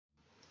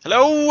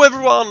Hello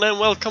everyone and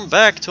welcome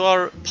back to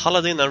our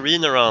Paladin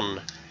arena run.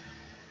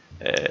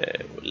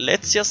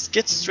 Let's just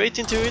get straight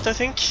into it, I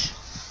think.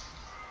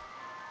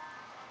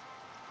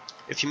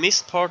 If you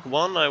missed part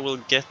 1, I will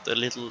get a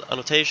little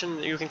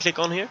annotation you can click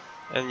on here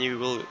and you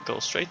will go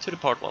straight to the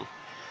part 1.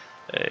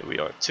 We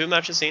are 2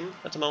 matches in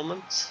at the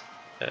moment,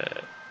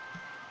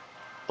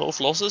 both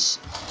losses,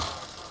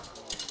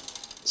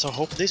 so I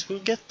hope this will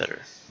get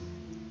better.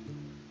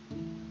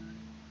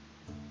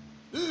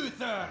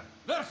 Uther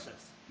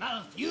versus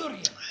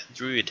Malfurion.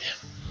 Druid.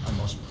 I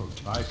must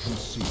I can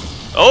see.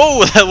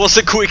 Oh, that was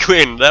a quick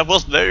win. That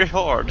was very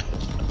hard.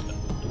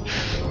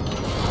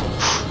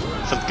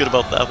 Felt good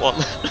about that one.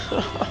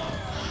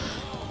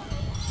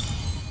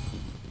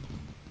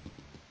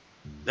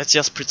 Let's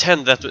just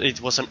pretend that it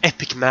was an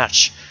epic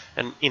match,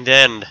 and in the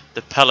end,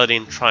 the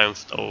Paladin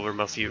triumphed over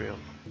Malfurion.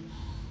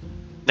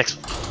 Next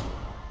one.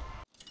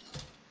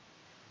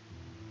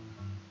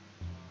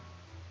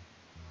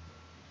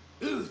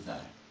 Uther.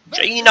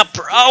 Jaina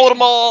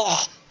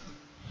Proudmore!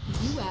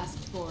 You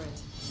asked for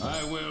it.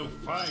 I will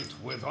fight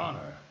with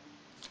honor.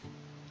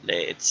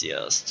 Let's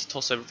just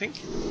toss everything.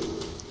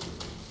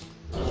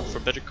 For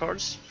better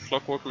cards.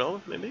 Clockwork,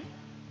 no, maybe.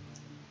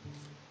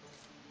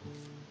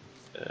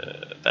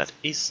 That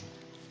is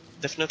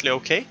definitely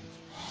okay.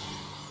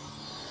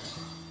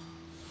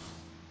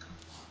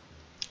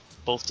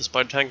 Both the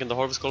Spider Tank and the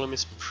Harvest Golem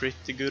is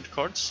pretty good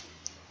cards.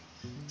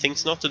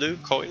 Things not to do,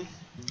 coin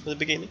in the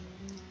beginning.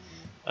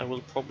 I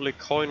will probably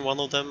coin one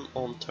of them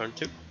on turn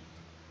 2.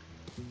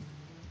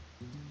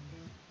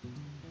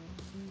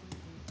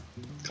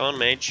 Come on,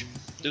 mage,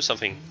 do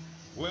something.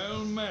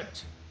 Well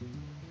met.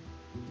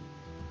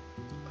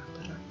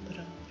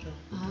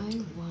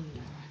 I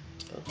wonder.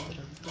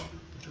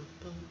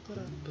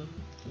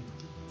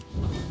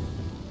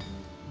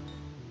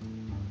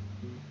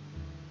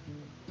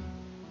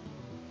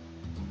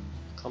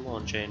 Come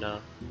on,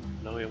 Jaina.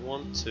 Now you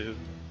want to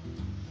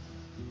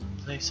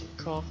play some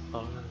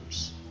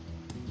cards.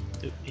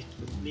 Do it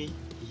with me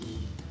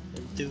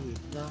and do it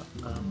now.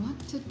 What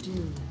to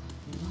do?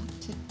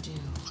 What to do?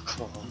 Oh,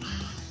 come on.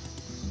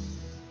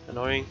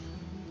 Annoying.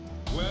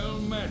 Well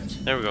met.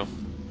 There we go.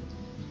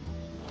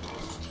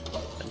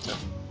 Enter.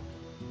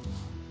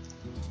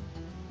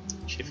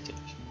 Shift.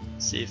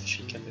 See if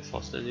she can be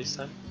faster this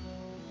time.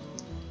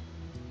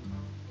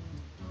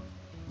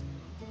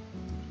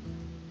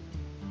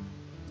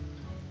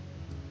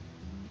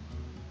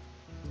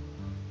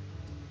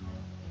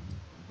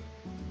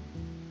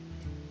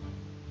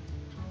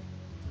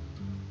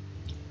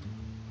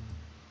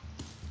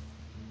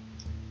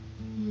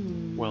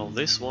 Well,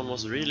 this one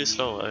was really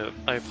slow.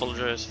 I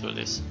apologize for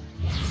this.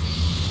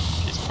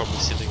 She's probably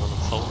sitting on the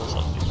phone or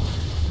something.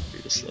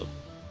 Really slow.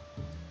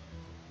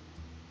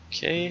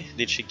 Okay,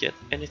 did she get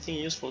anything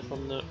useful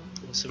from the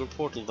Civil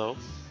Portal though?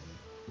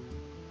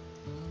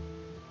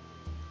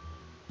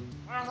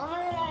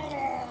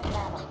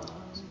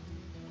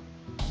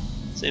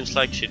 Seems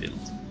like she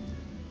didn't.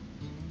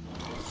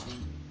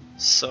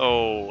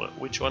 So,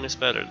 which one is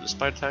better, the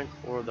Spider Tank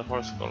or the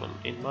Hearthstone Golem?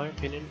 In my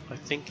opinion, I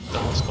think the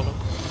Hearthstone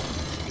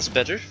Golem is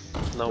better,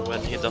 now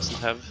when he doesn't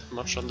have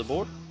much on the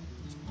board.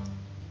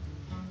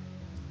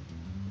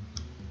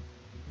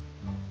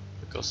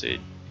 Because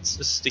it's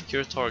a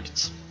stickier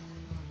target.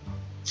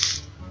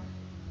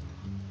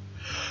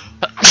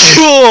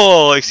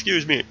 Oh,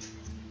 excuse me.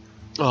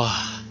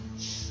 Oh.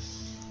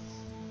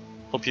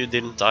 Hope you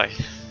didn't die.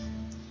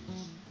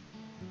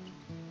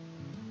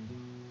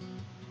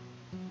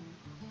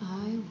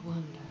 I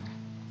wonder.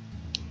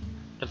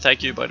 And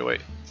thank you, by the way,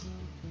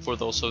 for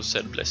those who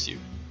said bless you.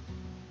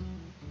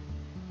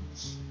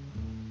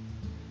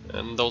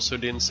 And those who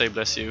didn't say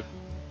bless you,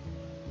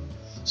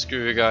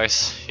 screw you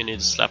guys, you need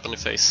a slap on the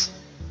face.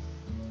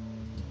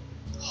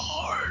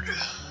 Hard.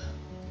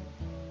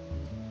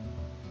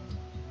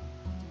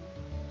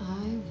 I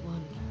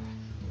wonder.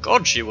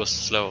 God, she was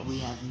slow. We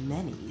have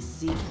many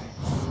secrets.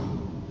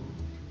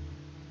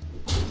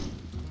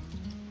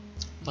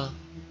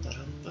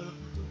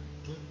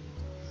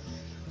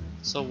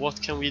 So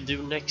what can we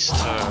do next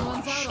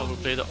turn? Shall we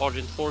play the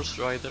Argent Horse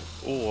Rider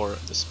or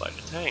the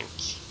Spider Tank?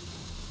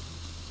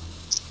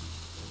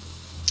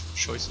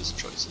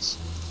 Choices.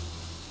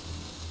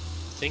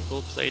 I think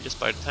we'll play the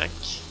Spider Tank.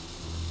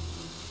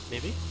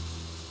 Maybe?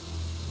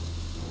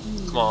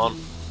 Come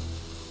on.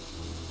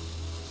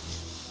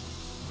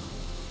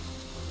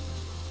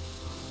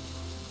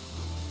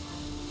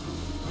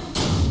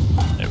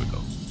 There we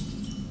go.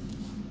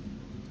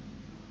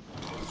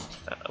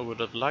 I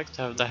would have liked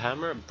to have the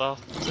hammer, but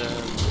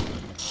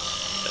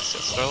let's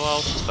just throw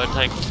out the Spider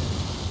Tank.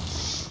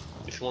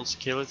 If he wants to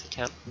kill it, he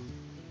can.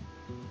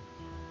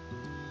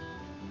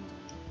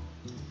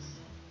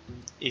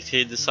 If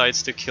he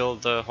decides to kill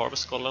the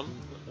Harvest Golem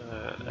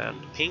and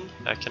ping,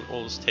 I can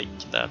always take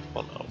that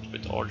one out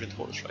with Argent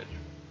Horse Rider.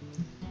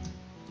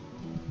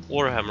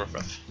 Or Hammer of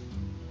Wrath.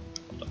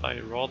 But I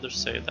rather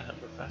say the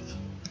Hammer of Wrath.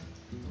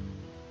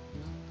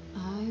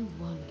 I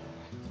wonder.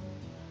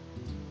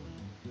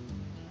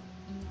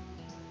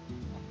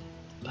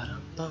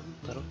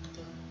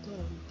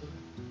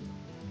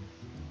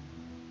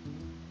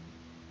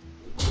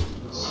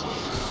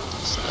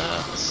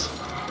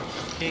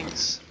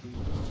 kings.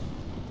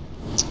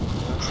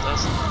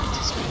 That's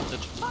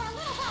anticipated.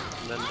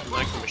 And then a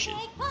micro machine.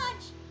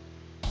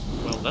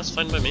 Well, that's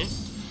fine by me.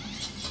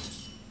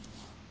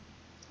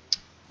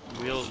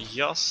 We'll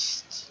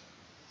just...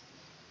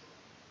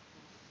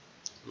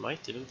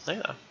 might even play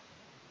that.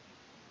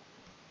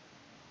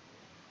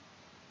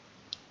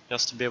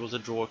 Just to be able to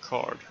draw a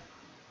card.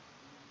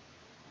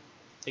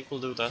 I think we'll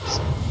do that.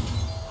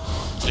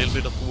 A little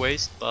bit of a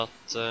waste, but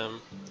I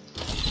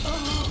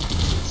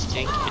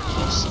think it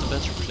was the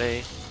better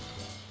play.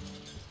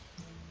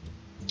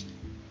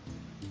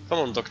 Come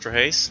on, Dr.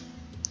 Hayes.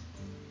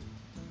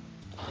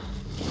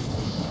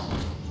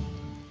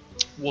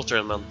 Water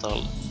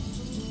Elemental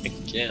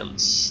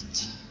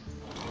against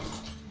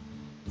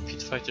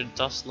Pit Fighter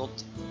does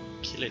not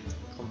kill it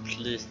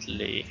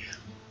completely.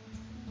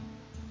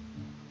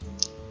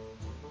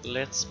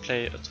 Let's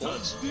play a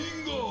taunt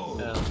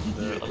and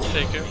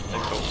Undertaker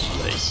and go to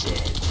place.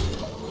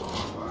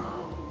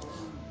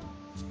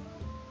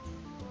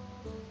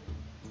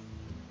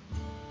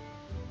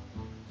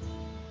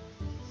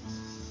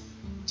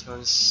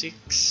 Turn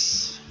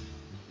 6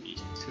 we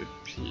could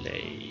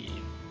play.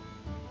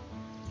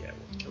 Yeah,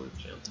 what can we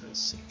play on turn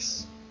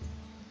 6?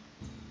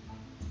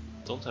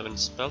 Don't have any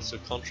spells, so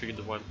can't trigger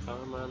the Wild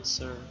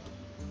Pyromancer.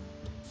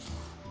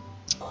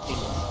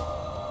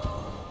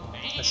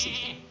 I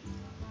see.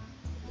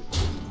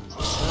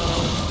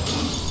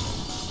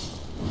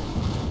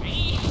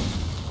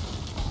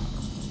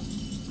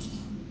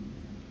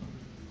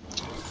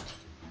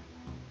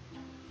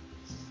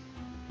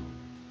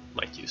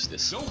 Might use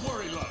this. Don't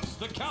worry, lads.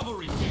 The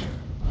cavalry's here.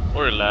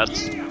 Or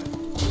lads.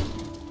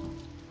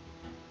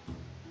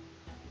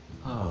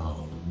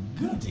 Oh,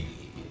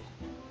 goody.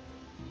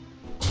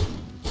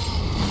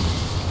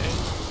 Okay.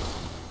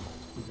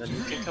 Then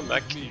you can come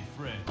back. Me,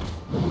 friend.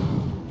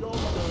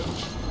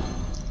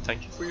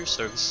 Thank you for your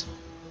service.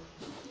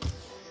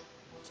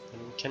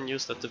 And we can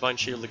use that Divine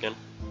Shield again.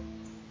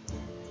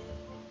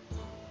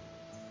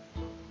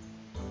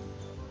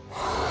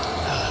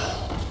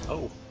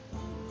 Oh.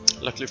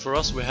 Luckily for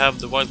us, we have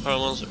the Wild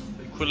Pyromancer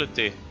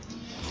Equality.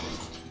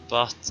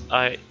 But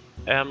I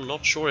am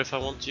not sure if I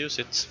want to use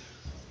it.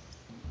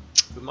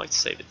 We might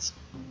save it.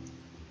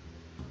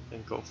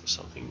 And go for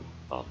something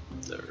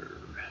other.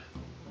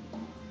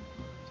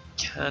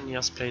 Can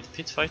just play the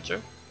Pit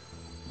Fighter.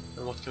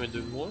 And what can we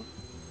do more?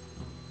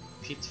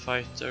 Pit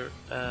Fighter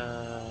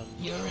and...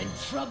 You're in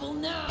trouble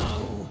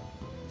now!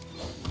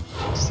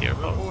 Steer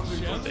Power.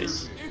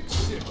 Face.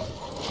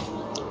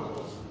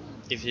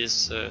 If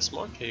he's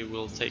smart, he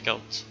will take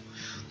out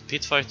the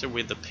Pit Fighter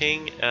with the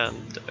ping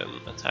and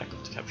an attack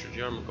of the captured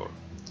Yarmagor.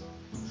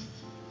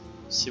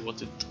 See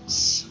what it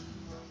does.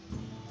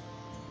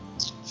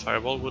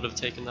 Fireball would have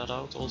taken that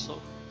out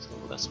also, so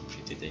that's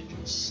pretty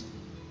dangerous.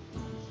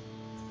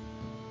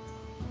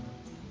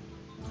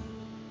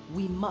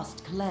 We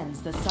must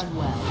cleanse the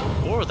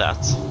Sunwell. Or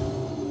that.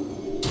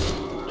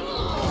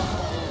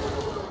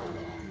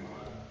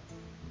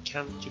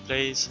 Can't you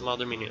play some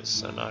other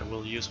minions and I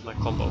will use my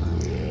combo.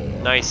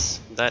 Nice,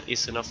 that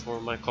is enough for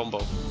my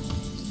combo.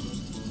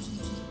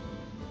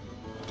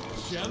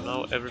 So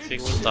now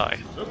everything will die.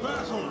 The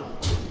battle.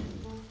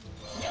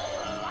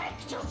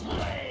 Like to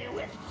play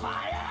with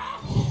fire?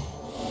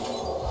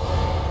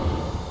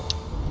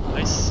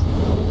 Nice.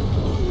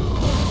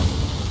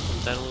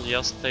 And then we'll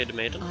just play the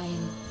maiden. I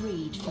am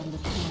freed from the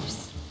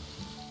curse.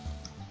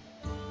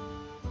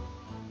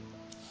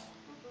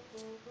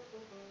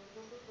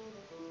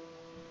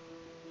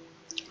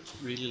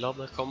 Really love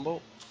that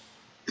combo.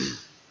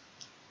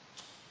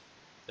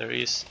 There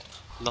is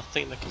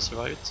nothing that can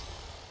survive it.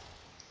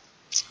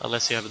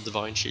 Unless you have a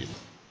Divine Shield.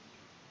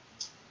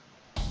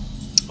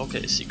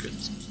 Okay,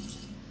 secret.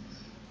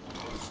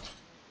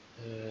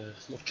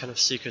 What kind of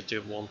secret do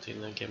you want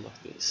in a game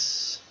like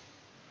this?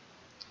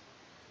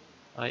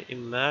 I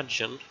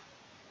imagine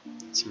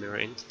it's a mirror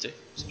entity,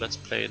 so let's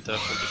play the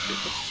Haunted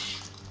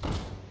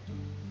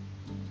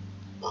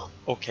Creeper.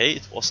 Okay,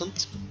 it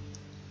wasn't.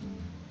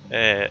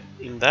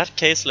 In that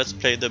case, let's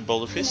play the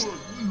Boulder Fist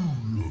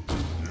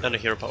and the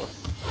Hero Power.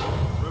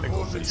 I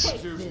go for this.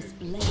 This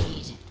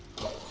blade.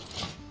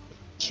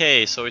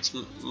 Okay, so it's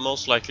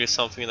most likely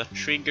something that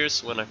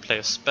triggers when I play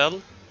a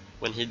spell,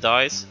 when he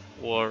dies,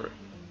 or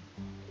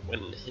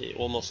when he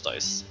almost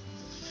dies.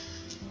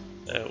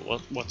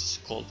 What's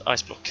it called?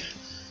 Ice Block.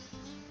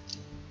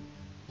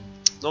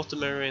 Not a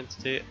mirror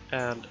entity,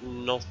 and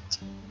not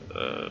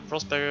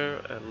Frost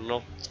Barrier, and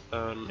not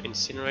an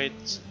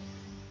Incinerate.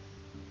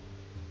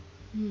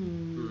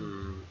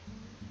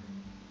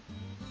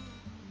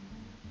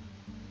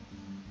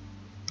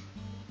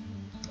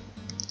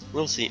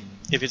 We'll see.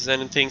 If it's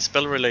anything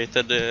spell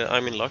related,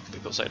 I'm in luck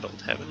because I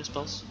don't have any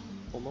spells,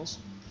 almost.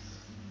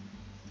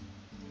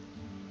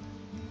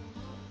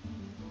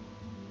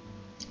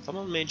 Come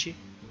on, Meiji,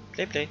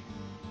 play.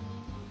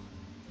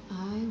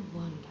 I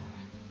wonder.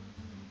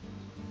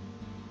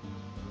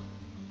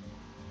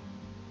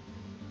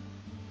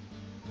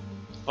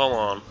 Come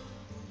on,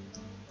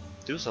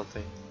 do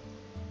something.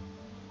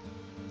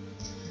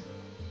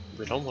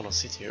 we don't want to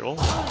sit here all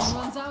Time night.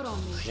 runs out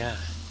on me. Yeah.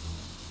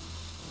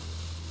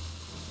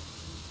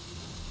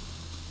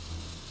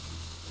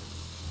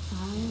 I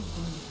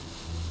wonder.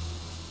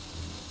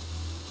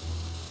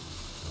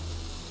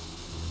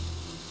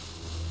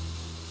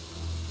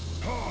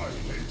 I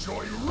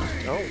enjoy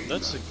rain. Oh,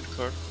 that's a good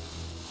card.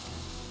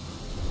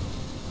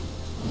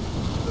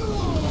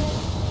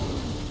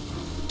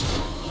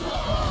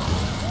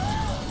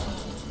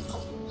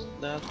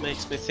 That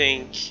makes me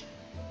think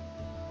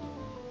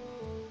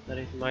that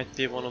it might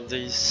be one of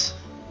those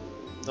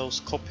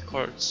copy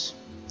cards.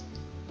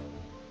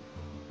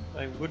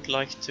 I would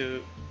like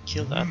to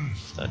kill that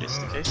if that is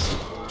the case.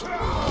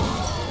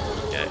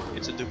 Yeah,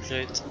 it's a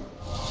duplicate.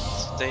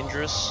 It's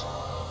dangerous.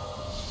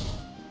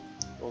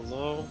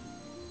 Although,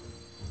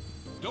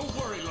 Don't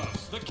worry,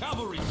 lads. The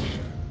cavalry's here.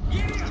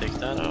 take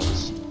that out.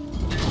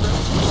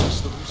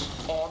 Systems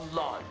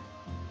online.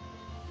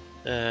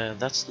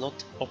 That's not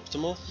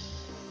optimal.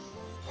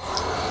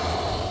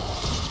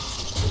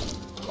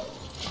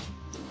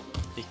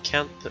 He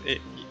can't.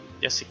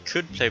 Yes, he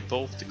could play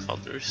both the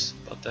colors,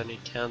 but then he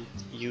can't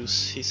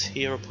use his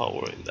hero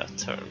power in that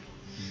turn.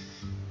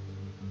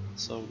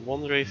 So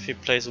wonder if he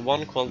plays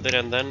one quality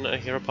and then a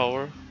hero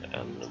power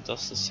and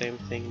does the same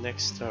thing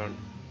next turn.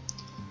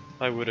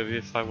 I would have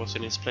if I was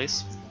in his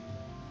place.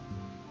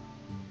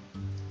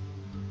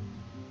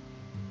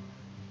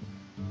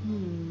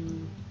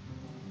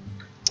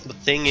 The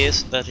thing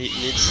is that he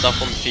needs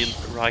stuff on the field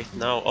right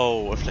now.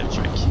 Oh, a flame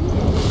strike.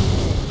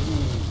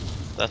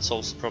 That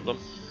solves the problem.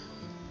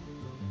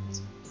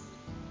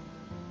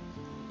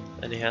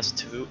 And he has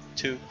two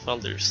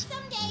Kvaldrs.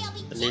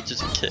 I need to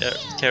take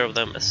care of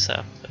them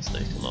ASAP as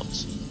they come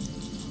out.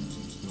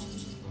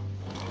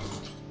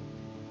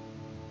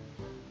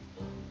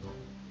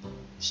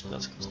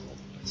 Spells cost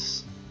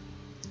less.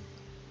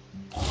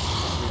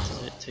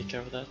 Need to take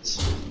care of that.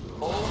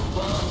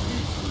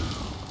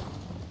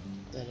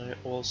 Then I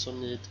also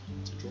need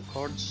to draw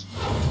cards.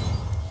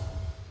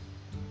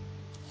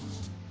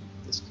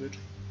 That's good.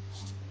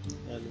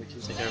 And we can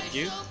take care of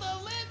you.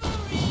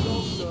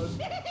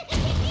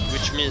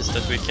 Which means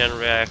that we can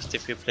react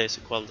if we place a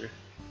Kvaldr.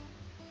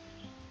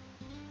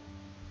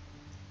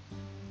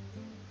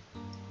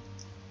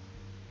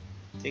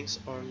 Things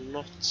are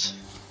not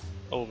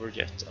over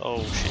yet.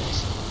 Oh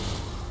shit.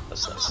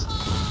 That's nice. I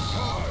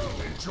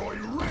enjoy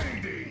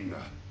raiding.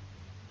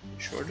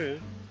 Sure do.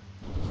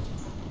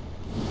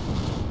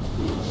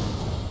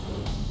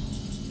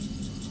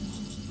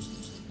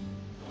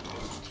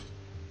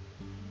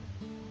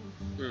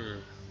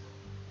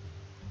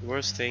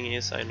 Worst thing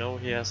is I know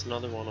he has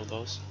another one of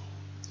those.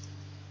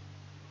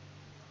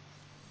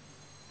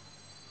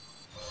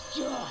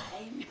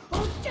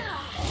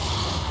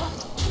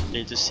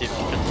 Need to see if we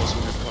can draw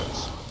some good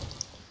cards.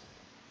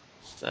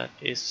 That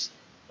is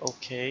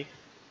okay.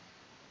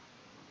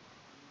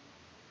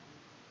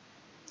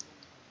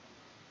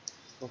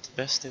 Not the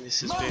best in this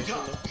situation,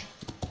 look.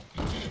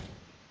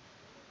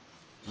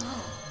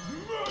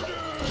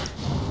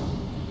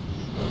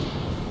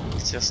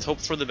 Let's just hope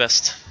for the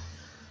best.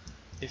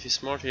 If he's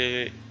smart,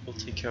 he will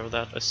take care of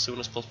that as soon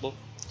as possible.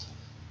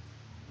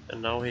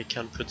 And now he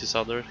can put his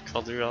other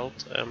Kvaldr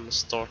out and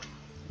start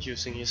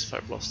using his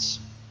Fire Blasts.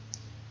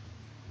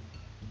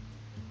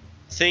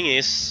 Thing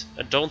is,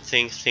 I don't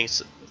think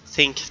things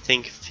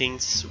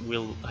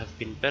will have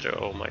been better.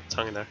 Oh, my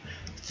tongue there.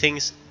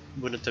 Things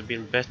wouldn't have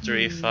been better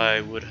if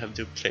I would have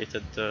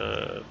duplicated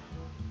the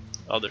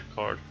other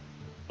card.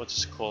 What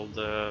is it called?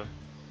 The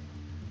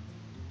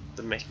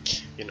mech,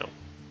 you know.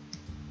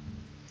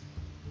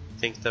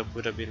 I think that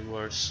would have been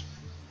worse.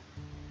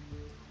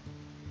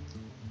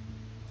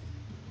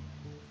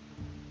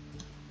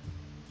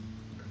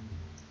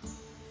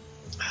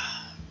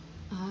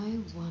 I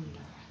wonder.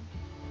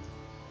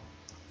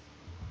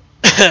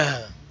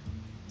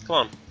 Come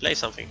on, play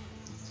something.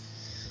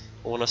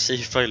 I wanna see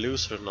if I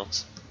lose or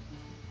not.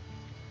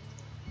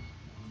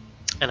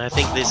 And I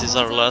think this is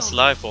our last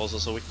life also,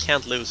 so we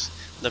can't lose.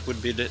 That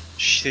would be the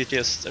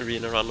shittiest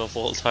arena run of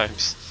all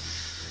times.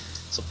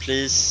 So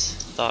please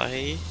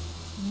die.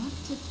 What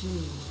to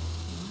do?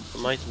 I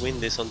might win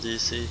this on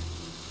DC.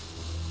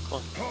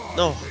 Come on.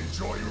 No!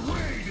 Enjoy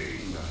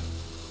raiding.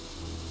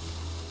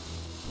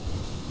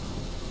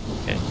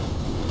 Okay.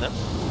 Then.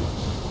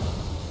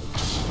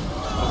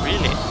 Oh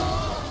really?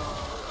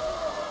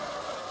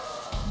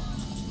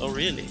 Oh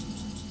really?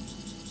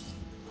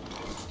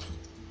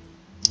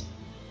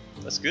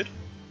 That's good.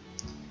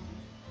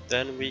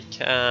 Then we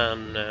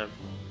can...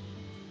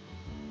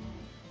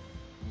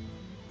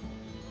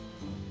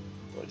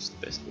 what is the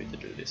best way to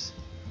do this?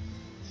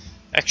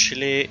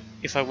 Actually,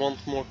 if I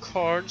want more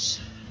cards,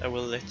 I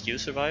will let you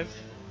survive.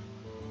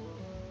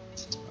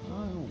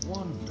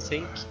 I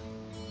think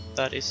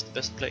that is the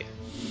best play.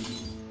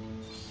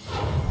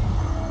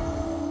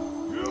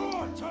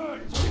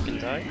 You can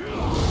die.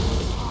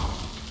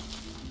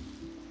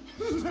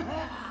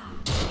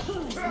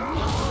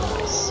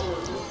 Nice.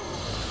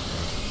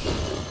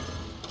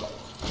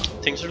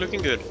 Things are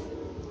looking good.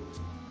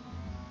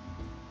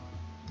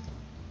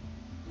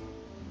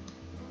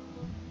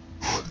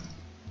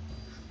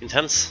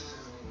 intense.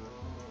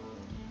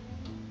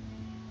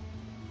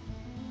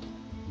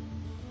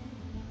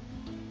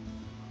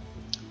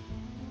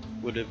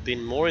 Would have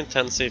been more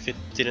intense if it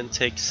didn't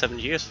take 7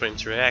 years for him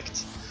to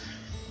react.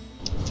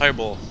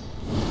 Fireball.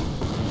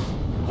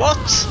 What?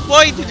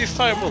 Why did you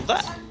fireball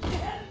that?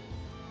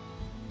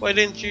 Why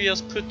didn't you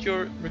just put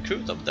your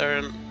recruit up there?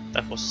 And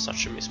that was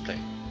such a misplay.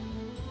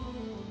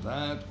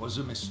 That was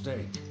a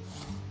mistake.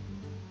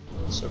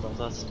 Sorry about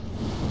that.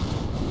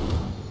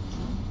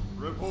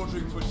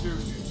 Reporting for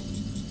duty.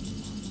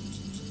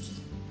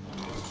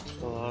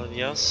 Well, I'll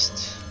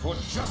just For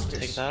justice.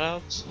 take that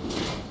out.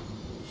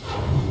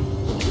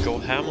 And go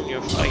ham on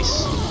your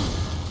face.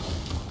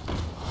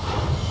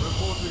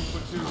 Reporting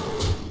for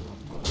duty.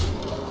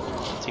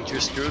 I think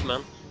you're screwed,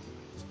 man.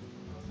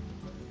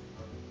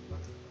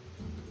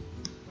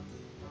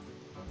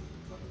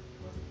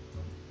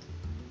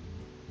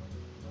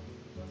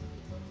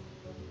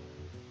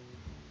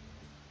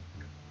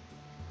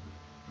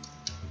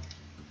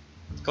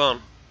 Come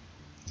on.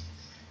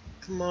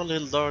 Come on,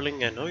 little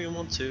darling, I know you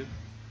want to.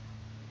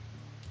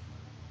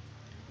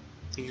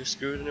 I think you're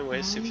screwed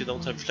anyways if you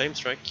don't have Flame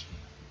Strike.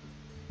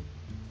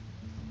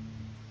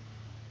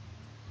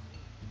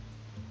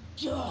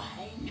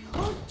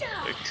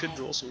 I could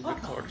draw some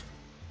good card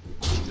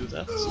if you do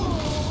that.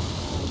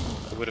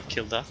 I would have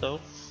killed that though.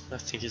 I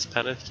think he's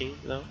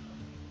panicking now.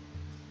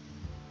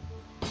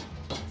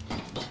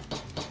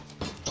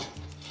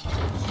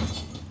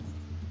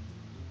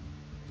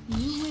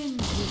 You win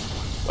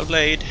this Well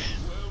played.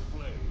 Well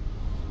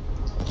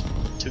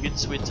played. Took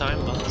its sweet time,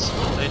 but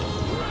well played.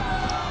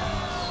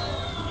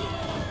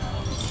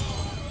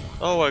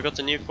 Oh, I got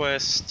a new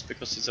quest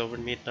because it's over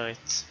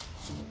midnight.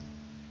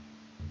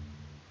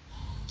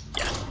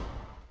 Yeah.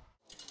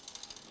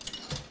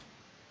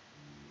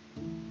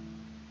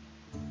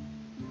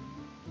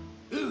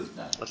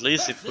 At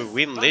least if we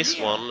win this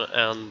one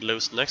and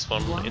lose the next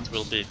one, it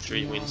will be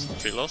 3 wins and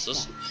 3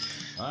 losses.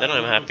 Then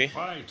I'm happy.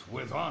 Fight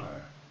with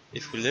honor.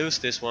 If we lose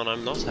this one,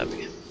 I'm not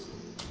happy.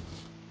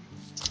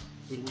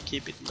 Will we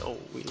keep it? No.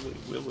 Will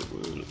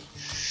we?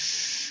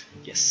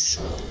 Yes.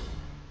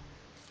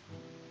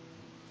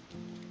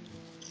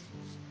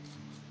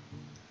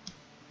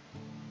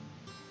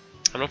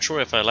 I'm not sure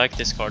if I like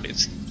this card.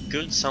 It's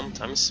good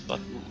sometimes, but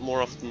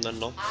more often than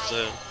not,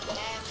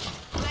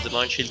 the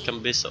Mind Shield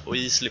can be so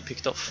easily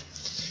picked off.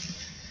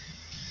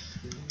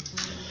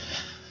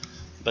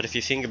 But if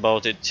you think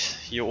about it,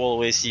 you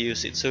always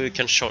use it so you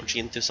can charge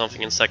into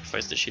something and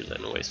sacrifice the shield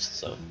anyways,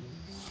 so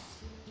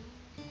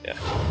yeah.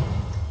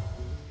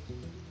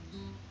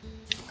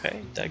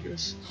 Okay,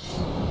 daggers.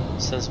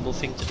 Sensible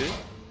thing to do.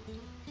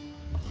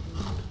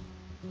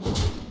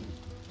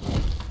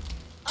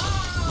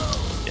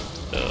 Get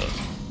a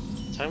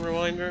time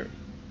rewinder,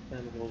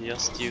 and we'll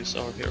just use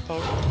our hero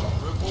power,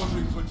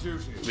 Reporting for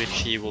duty.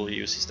 which he will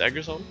use his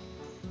daggers on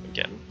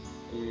again.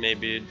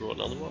 Maybe draw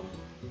another one.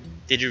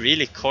 Did you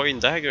really coin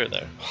dagger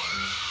there?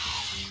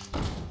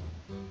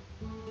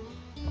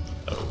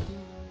 Oh.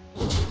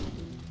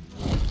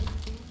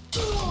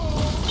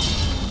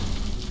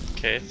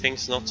 Okay,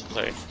 things not to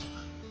play.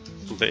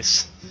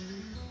 This.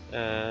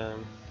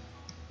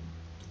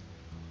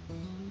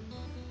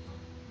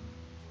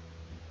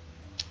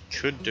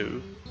 Could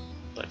do,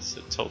 but it's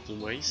a total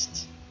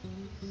waste.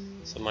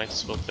 So might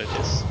as well play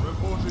this.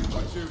 Reporting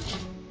for duty.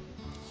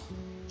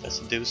 Let's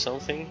do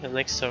something, and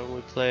next turn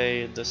we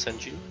play the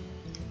Senju.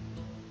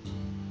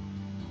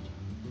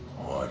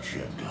 What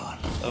you got?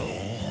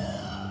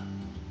 Oh.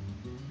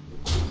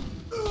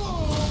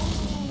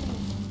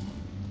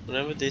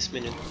 Whenever this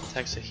minion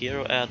attacks a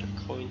hero, add a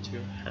coin to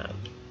your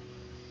hand.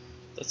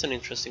 That's an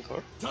interesting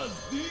card.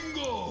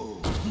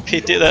 Tadingo!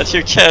 Pity that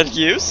you can't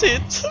use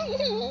it!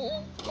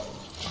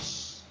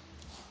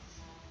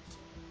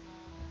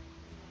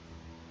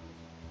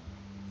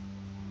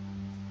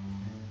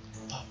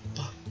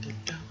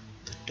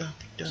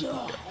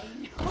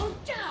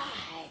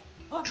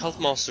 Cult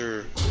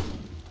Master.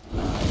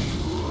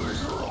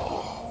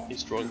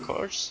 He's drawing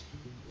cards.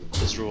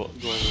 He's drawing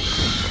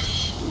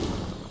cards.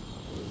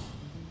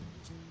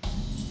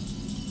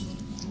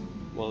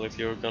 Well, if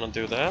you're gonna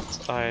do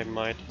that, I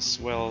might as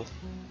well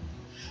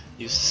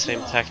use the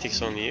same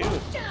tactics on you.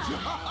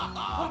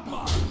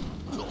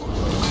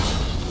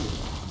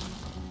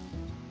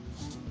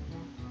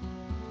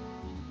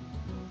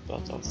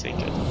 But I think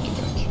I take it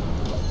back.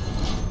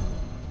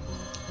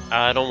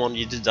 I don't want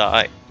you to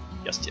die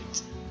just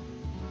yet.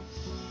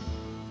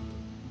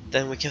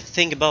 Then we can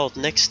think about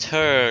next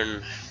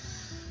turn.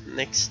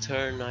 Next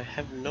turn I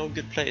have no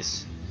good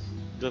place.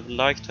 I would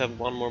like to have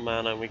one more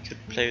mana and we could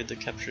play with the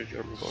captured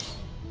German god.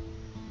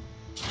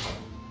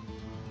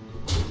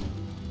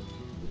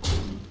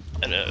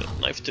 And a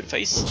knife to the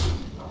face.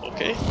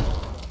 Okay.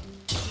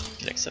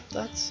 Can accept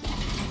that.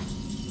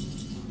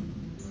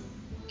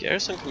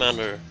 Garrison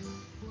Commander.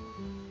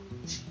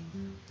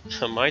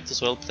 I might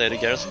as well play the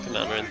Garrison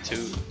Commander and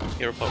 2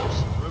 hero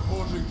powers.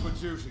 Reporting for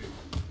duty.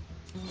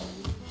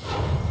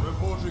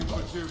 Reporting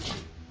for duty.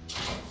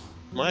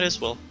 Might as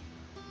well.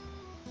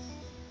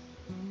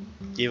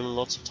 Give him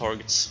lots of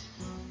targets.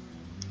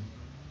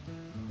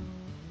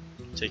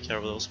 take care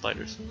of those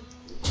spiders.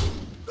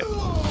 Yep.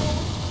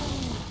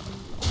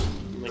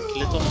 And then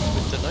kill it off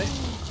with the knife.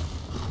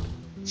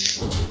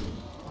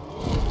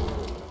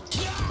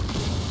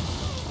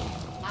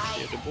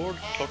 Clear the board,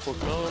 clockwork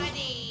down.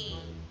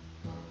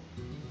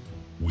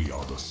 We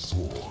are the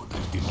sword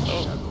in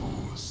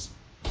shadows.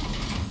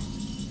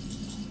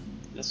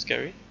 That's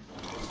scary.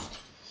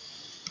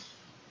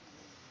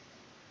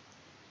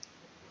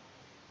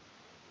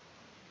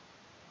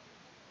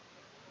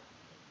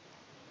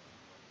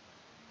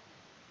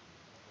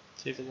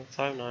 Even a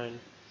 5-9.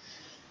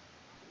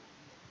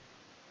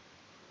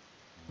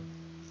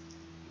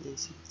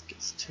 Means it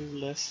gets 2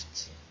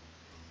 left.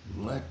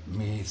 Let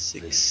me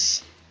 6.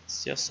 It's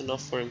just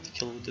enough for him to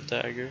kill with the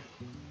dagger.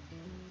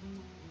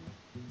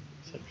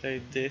 If I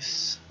play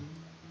this,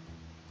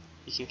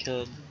 he can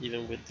kill it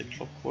even with the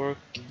clockwork.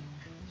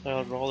 So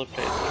I'd rather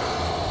play it.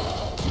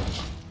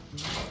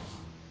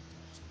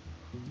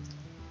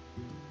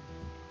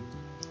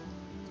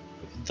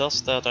 If it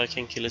does that, I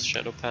can kill his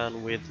shadow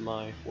pan with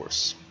my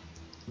horse.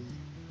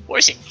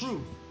 Horsey!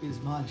 Truth is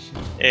my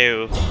shield.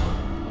 Ew.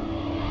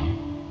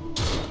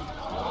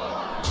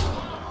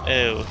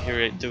 Ew,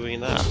 you're doing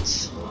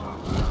that.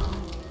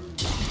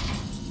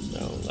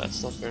 No,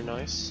 that's not very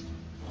nice.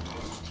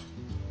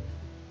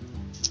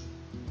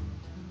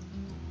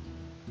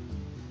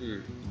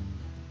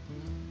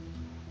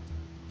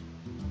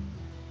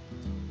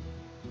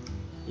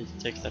 Need to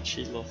take that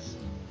shield off.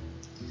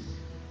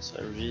 So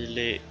I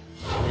really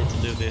need to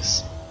do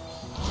this.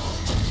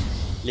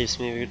 Leaves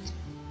me with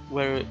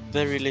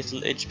very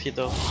little HP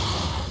though.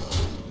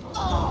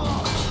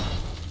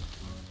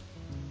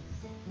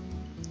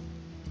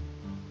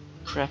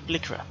 Crapply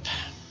crap.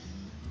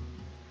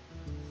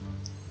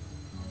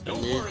 I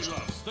Don't need worry,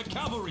 loves. The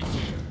cavalry's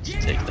here.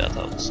 to take that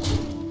out.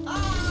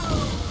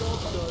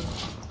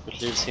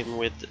 It leaves him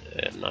with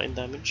 9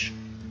 damage.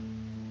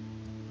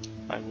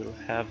 I will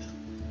have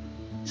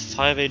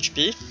 5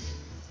 HP.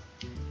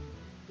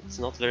 It's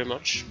not very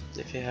much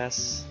if he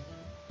has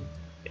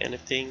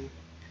anything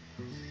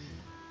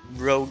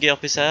roguey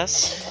up his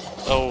ass.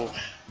 Oh,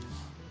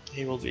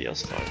 he will be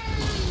just fine.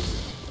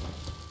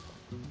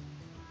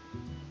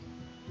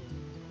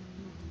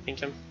 I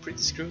think I'm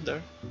pretty screwed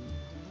there.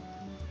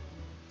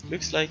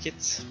 Looks like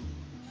it.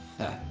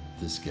 Ha,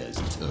 this guy's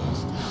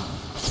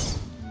toast.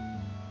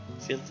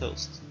 Feel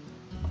toast.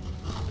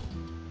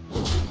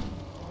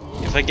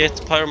 If I get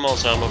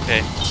Pyromancer, I'm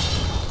okay.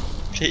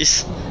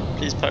 Please,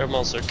 please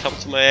Pyromancer, come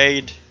to my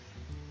aid.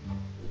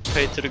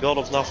 Pray to the god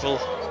of Nuffle.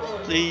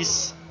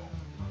 Please.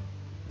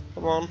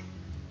 Come on.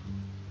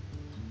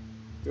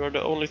 You are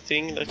the only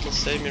thing that can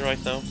save me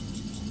right now.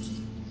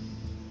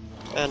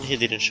 And he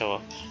didn't show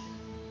up.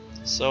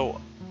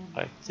 So,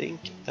 I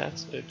think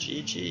that's a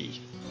GG.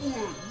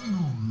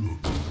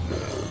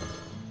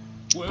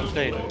 Well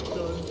played.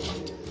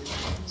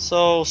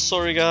 So,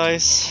 sorry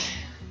guys.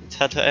 It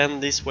had to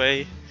end this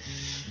way.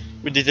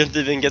 We didn't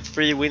even get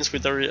 3 wins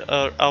with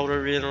our outer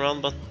arena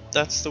run, but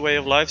that's the way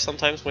of life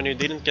sometimes. When you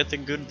didn't get a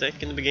good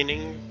deck in the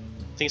beginning,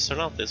 things turn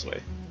out this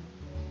way.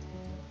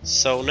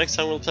 So next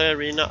time we'll play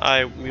arena,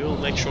 I will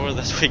make sure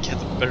that we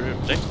get a better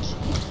deck.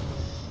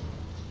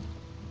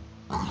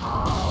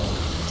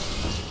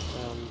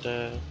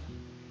 And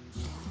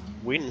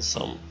win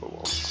some for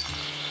once.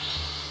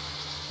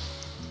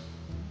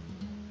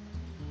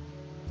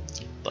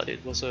 But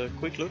it was a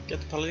quick look at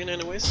the Paladin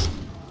anyways.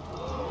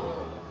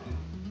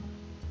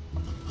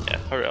 Yeah,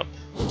 hurry up.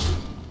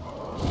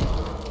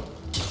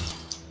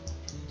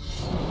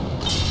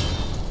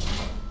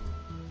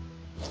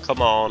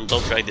 Come on,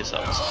 don't drag this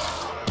out.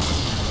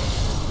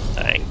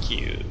 Thank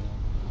you.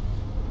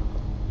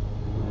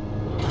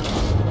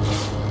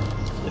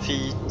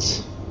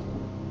 Defeat.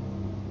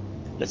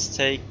 Let's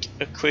take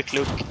a quick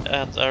look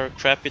at our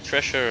crappy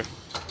treasure.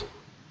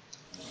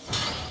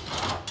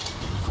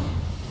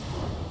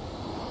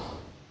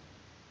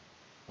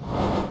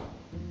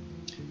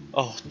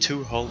 Oh,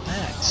 2 whole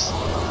bags.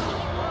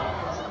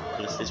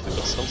 At least we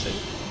got something.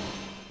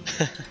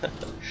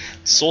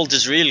 Salt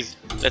is real.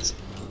 Let's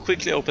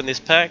quickly open this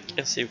pack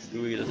and see if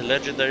we get a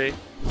legendary.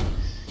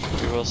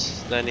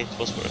 Then it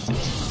was worth it.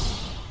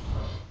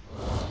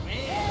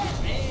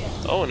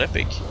 Oh, an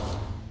epic.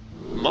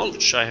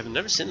 Mulch, I have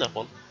never seen that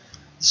one.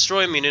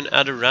 Destroy a minion,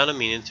 add a random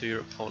minion to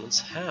your opponent's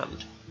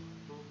hand.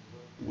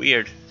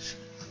 Weird.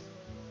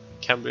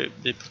 Can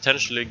be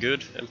potentially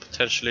good and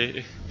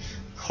potentially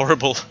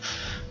horrible.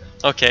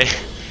 Okay.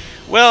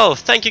 Well,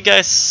 thank you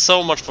guys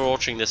so much for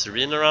watching this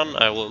arena run.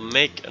 I will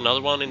make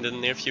another one in the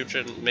near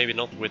future, maybe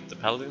not with the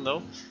Paladin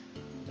though.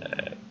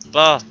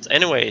 But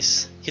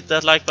anyways, hit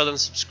that like button,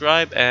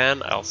 subscribe,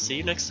 and I'll see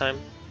you next time.